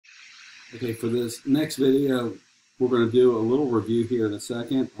Okay, for this next video, we're going to do a little review here in a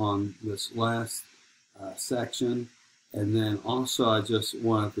second on this last section. And then also I just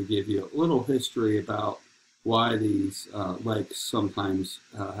wanted to give you a little history about why these lakes sometimes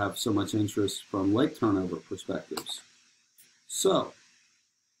have so much interest from lake turnover perspectives. So,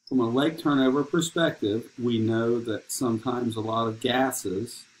 from a lake turnover perspective, we know that sometimes a lot of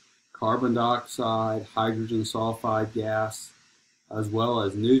gases, carbon dioxide, hydrogen sulfide gas, as well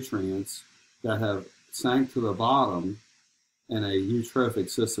as nutrients that have sank to the bottom in a eutrophic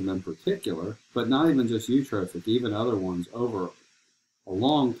system in particular, but not even just eutrophic, even other ones over a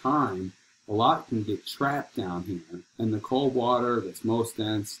long time, a lot can get trapped down here, and the cold water that's most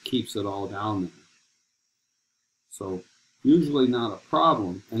dense keeps it all down there. So usually not a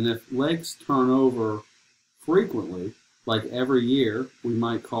problem. And if lakes turn over frequently, like every year, we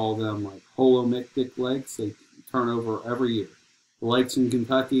might call them like holomictic lakes. They turn over every year. The lakes in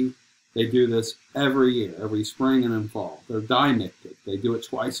Kentucky, they do this every year, every spring and in fall. They're dimictic. They do it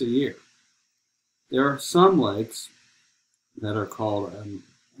twice a year. There are some lakes that are called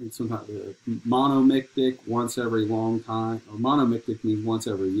sometimes monomictic, once every long time, or monomictic means once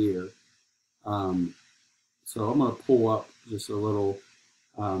every year. So I'm going to pull up just a little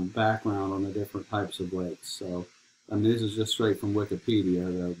background on the different types of lakes. So, I mean, this is just straight from Wikipedia,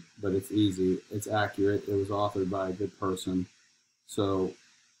 though, but it's easy. It's accurate. It was authored by a good person. So,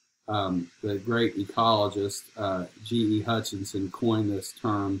 the great ecologist, G.E. Hutchinson, coined this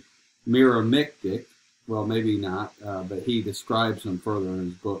term miromictic. Well, maybe not, but he describes them further in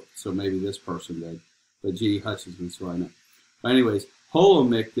his book, so maybe this person did. But G.E. Hutchinson's who I know. But anyways,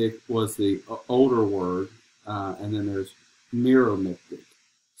 holomictic was the older word, and then there's miromictic.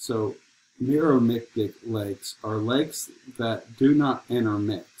 So miromictic lakes are lakes that do not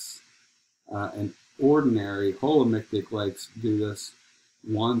intermix. And ordinary holomictic lakes do this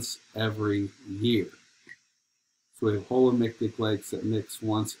once every year. So we have holomictic lakes that mix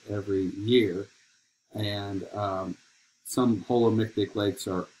once every year, and some holomictic lakes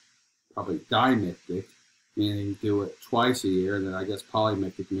are probably dimictic, meaning do it twice a year, and then I guess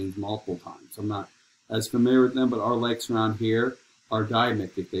polymictic means multiple times. I'm not as familiar with them, but our lakes around here are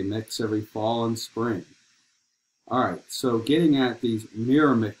dimictic. They mix every fall and spring. All right, so getting at these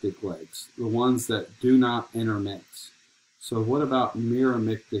miromictic lakes, the ones that do not intermix. So what about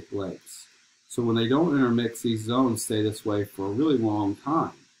miromictic lakes? So when they don't intermix, these zones stay this way for a really long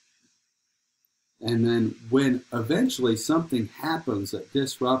time. And then when eventually something happens that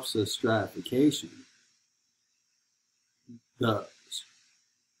disrupts this stratification, the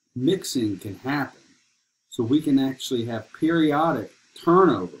mixing can happen. So we can actually have periodic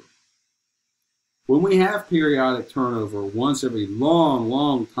turnover. When we have periodic turnover once every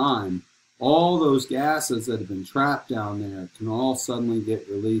long time, all those gases that have been trapped down there can all suddenly get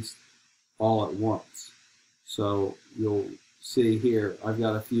released all at once. So you'll see here, I've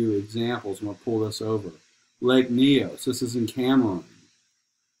got a few examples. I'm going to pull this over. Lake Neos, this is in Cameroon.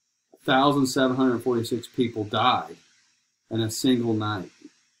 1,746 people died in a single night.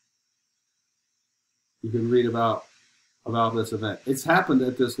 You can read about this event. It's happened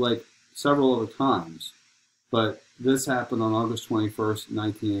at this lake several other times, but this happened on August 21st,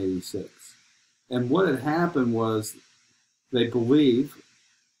 1986. And what had happened was they believe,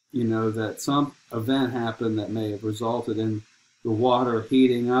 that some event happened that may have resulted in the water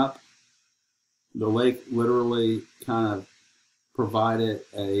heating up. The lake literally kind of provided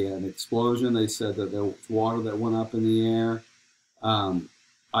an explosion. They said that there was water that went up in the air.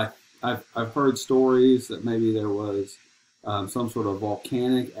 I've heard stories that maybe there was some sort of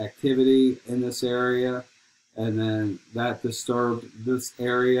volcanic activity in this area, and then that disturbed this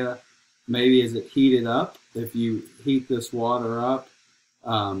area. Maybe as it heated up, if you heat this water up,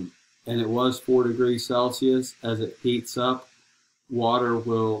 and it was 4 degrees Celsius, as it heats up, water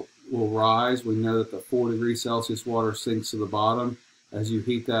will rise. We know that the 4 degrees Celsius water sinks to the bottom. As you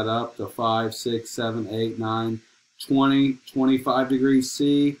heat that up to 5, 6, 7, 8, 9, 20, 25 degrees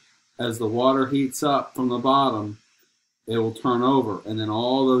C, as the water heats up from the bottom, it will turn over, and then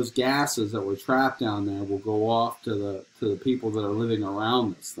all those gases that were trapped down there will go off to the people that are living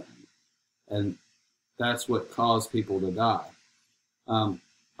around this thing, and that's what caused people to die.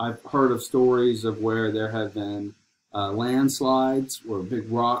 I've heard of stories of where there have been landslides where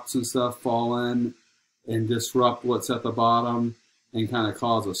big rocks and stuff fall in and disrupt what's at the bottom and kind of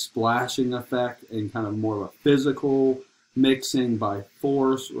cause a splashing effect and kind of more of a physical mixing by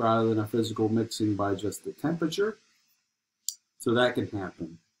force rather than a physical mixing by just the temperature. So that can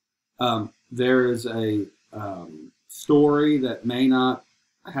happen. There is a story that may not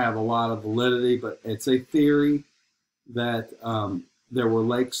have a lot of validity, but it's a theory that there were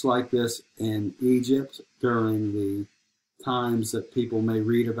lakes like this in Egypt during the times that people may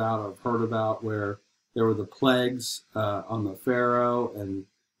read about or have heard about, where there were the plagues on the Pharaoh and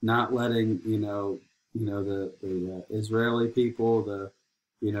not letting the Israeli people, the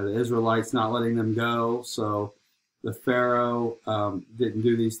Israelites, not letting them go. So the Pharaoh didn't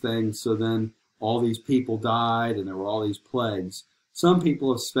do these things. So then all these people died, and there were all these plagues. Some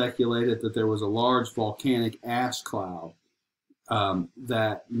people have speculated that there was a large volcanic ash cloud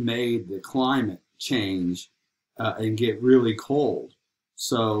that made the climate change and get really cold.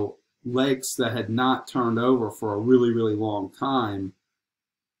 So lakes that had not turned over for a really, really long time,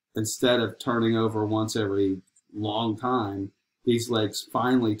 instead of turning over once every long time, these lakes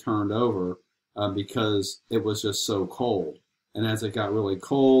finally turned over because it was just so cold. And as it got really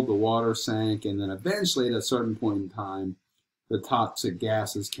cold, the water sank, and then eventually at a certain point in time, the toxic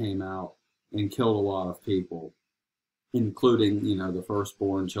gases came out and killed a lot of people, including, the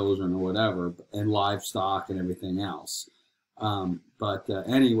firstborn children or whatever, and livestock and everything else.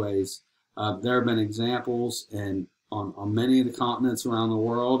 Anyways, there have been examples on many of the continents around the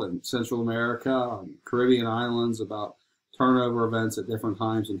world, and Central America, on Caribbean islands, about turnover events at different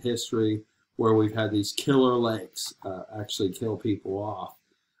times in history where we've had these killer lakes actually kill people off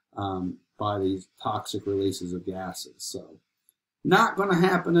by these toxic releases of gases. So not going to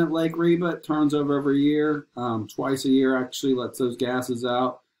happen at Lake Reba. It turns over every year, twice a year actually lets those gases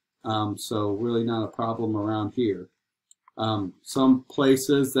out. So really not a problem around here. Some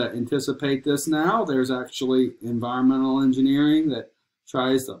places that anticipate this now, there's actually environmental engineering that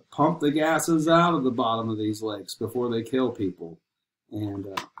tries to pump the gases out of the bottom of these lakes before they kill people. And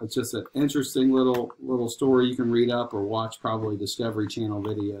it's just an interesting little story you can read up or watch probably Discovery Channel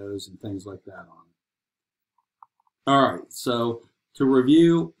videos and things like that on. All right, so to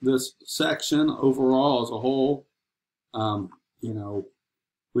review this section overall as a whole,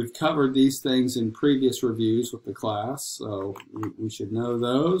 we've covered these things in previous reviews with the class, so we should know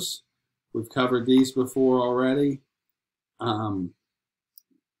those. We've covered these before already. All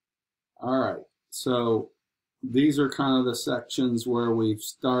right, so these are kind of the sections where we've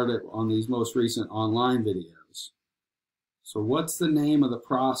started on these most recent online videos. So what's the name of the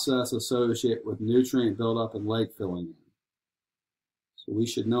process associated with nutrient buildup and lake filling in? So we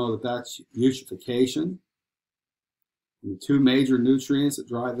should know that that's eutrophication. And the two major nutrients that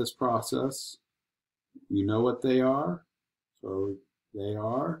drive this process, you know what they are. So they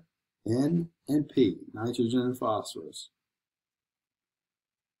are N and P, nitrogen and phosphorus.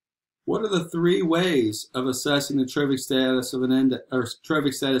 What are the three ways of assessing the trophic status of an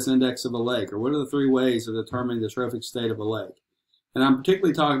trophic status index of a lake? Or what are the three ways of determining the trophic state of a lake? And I'm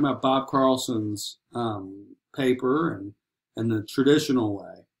particularly talking about Bob Carlson's paper and the traditional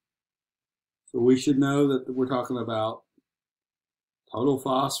way. So we should know that we're talking about total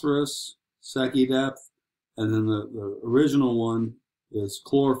phosphorus, Secchi depth, and then the original one is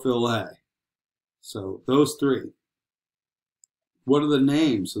chlorophyll A. So those three. What are the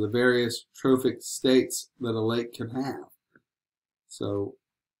names of the various trophic states that a lake can have? So,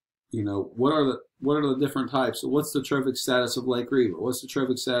 what are the different types? So what's the trophic status of Lake Reba? What's the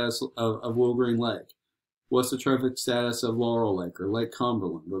trophic status of Will Green Lake? What's the trophic status of Laurel Lake or Lake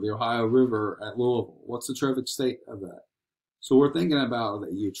Cumberland or the Ohio River at Louisville? What's the trophic state of that? So we're thinking about the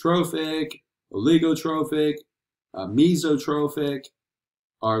eutrophic, oligotrophic, mesotrophic.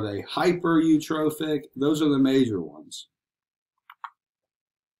 Are they hypereutrophic? Those are the major ones.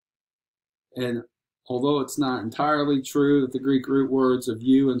 And although it's not entirely true that the Greek root words of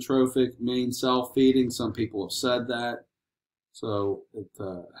eu and trophic mean self-feeding, some people have said that. So it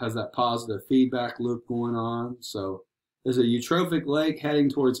has that positive feedback loop going on. So is a eutrophic lake heading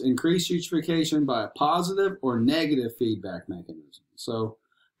towards increased eutrophication by a positive or negative feedback mechanism? So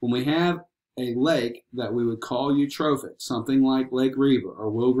when we have a lake that we would call eutrophic, something like Lake Reba or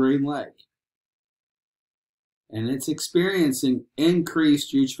Will Green Lake, and it's experiencing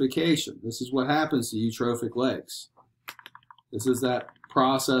increased eutrophication. This is what happens to eutrophic lakes. This is that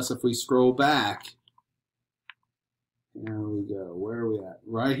process. If we scroll back, there we go. Where are we at?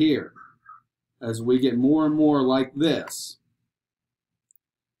 Right here. As we get more and more like this,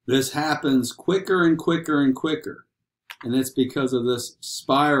 this happens quicker and quicker and quicker. And it's because of this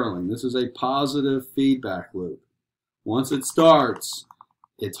spiraling. This is a positive feedback loop. Once it starts,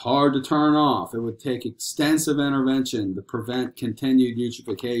 it's hard to turn off. It would take extensive intervention to prevent continued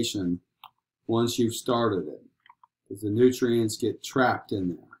eutrophication once you've started it, because the nutrients get trapped in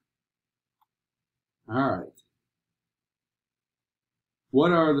there. All right.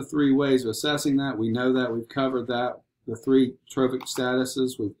 What are the three ways of assessing that? We know that. We've covered that. The three trophic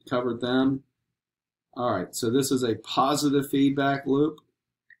statuses, we've covered them. All right, so this is a positive feedback loop.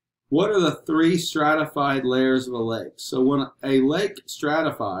 What are the 3 stratified layers of a lake? So when a lake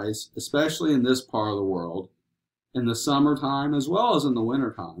stratifies, especially in this part of the world, in the summertime as well as in the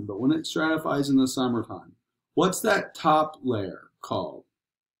wintertime, but when it stratifies in the summertime, what's that top layer called?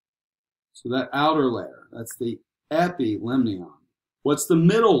 So that outer layer, that's the epilimnion. What's the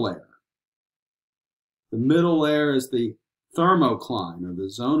middle layer? The middle layer is the thermocline, or the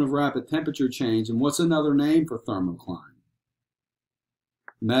zone of rapid temperature change. And what's another name for thermocline?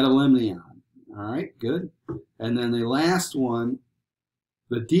 Metalimnion. All right, good. And then the last one,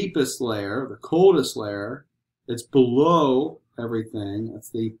 the deepest layer, the coldest layer, it's below everything. That's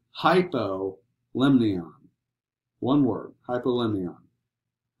the hypolimnion. One word, hypolimnion.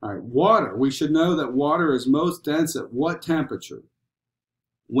 All right, water. We should know that water is most dense at what temperature?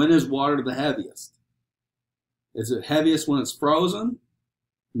 When is water the heaviest? Is it heaviest when it's frozen?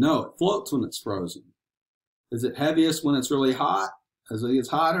 No, it floats when it's frozen. Is it heaviest when it's really hot? As it gets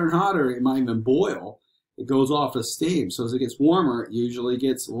hotter and hotter, it might even boil. It goes off as steam. So as it gets warmer, it usually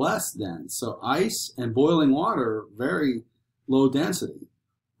gets less dense. So ice and boiling water are very low density.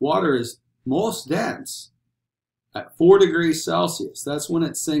 Water is most dense at 4 degrees Celsius. That's when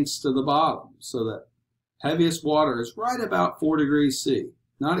it sinks to the bottom. So the heaviest water is right about 4 degrees C.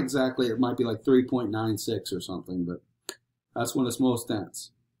 Not exactly, it might be like 3.96 or something, but that's when it's most dense.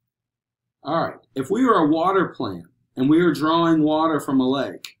 All right, if we were a water plant and we were drawing water from a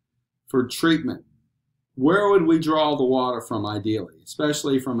lake for treatment, where would we draw the water from ideally,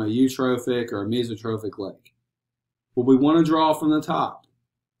 especially from a eutrophic or a mesotrophic lake? Would we want to draw from the top?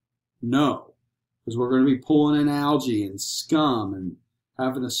 No, because we're going to be pulling in algae and scum and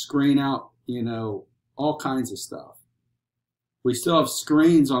having to screen out, all kinds of stuff. We still have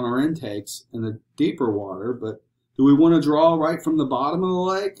screens on our intakes in the deeper water, but do we want to draw right from the bottom of the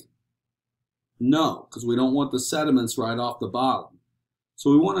lake? No, because we don't want the sediments right off the bottom. So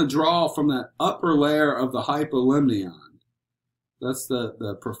we want to draw from that upper layer of the hypolimnion. That's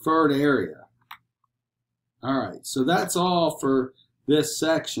the preferred area. All right, so that's all for this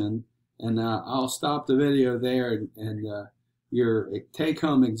section, and I'll stop the video there, and your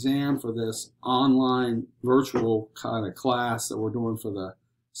take-home exam for this online virtual kind of class that we're doing for the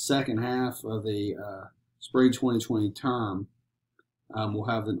second half of the spring 2020 term. We'll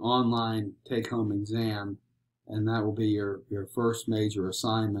have an online take-home exam, and that will be your first major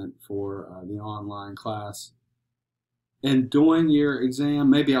assignment for the online class. And doing your exam,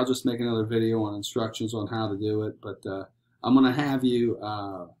 maybe I'll just make another video on instructions on how to do it, but I'm going to have you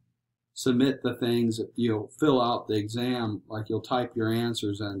submit the things. You'll fill out the exam, like you'll type your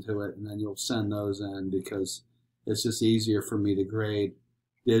answers into it, and then you'll send those in, because it's just easier for me to grade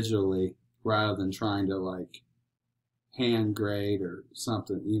digitally rather than trying to like hand grade or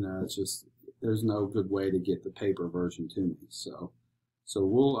something. It's just, there's no good way to get the paper version to me. So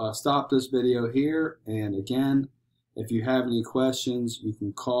we'll stop this video here, and again, if you have any questions, you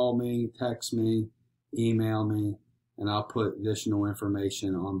can call me, text me, email me, and I'll put additional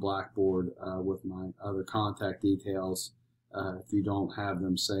information on Blackboard with my other contact details if you don't have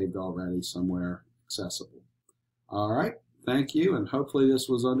them saved already somewhere accessible. All right, thank you, and hopefully this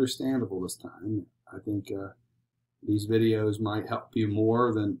was understandable this time. I think these videos might help you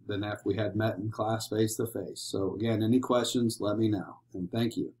more than if we had met in class face-to-face. So again, any questions, let me know, and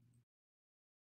thank you.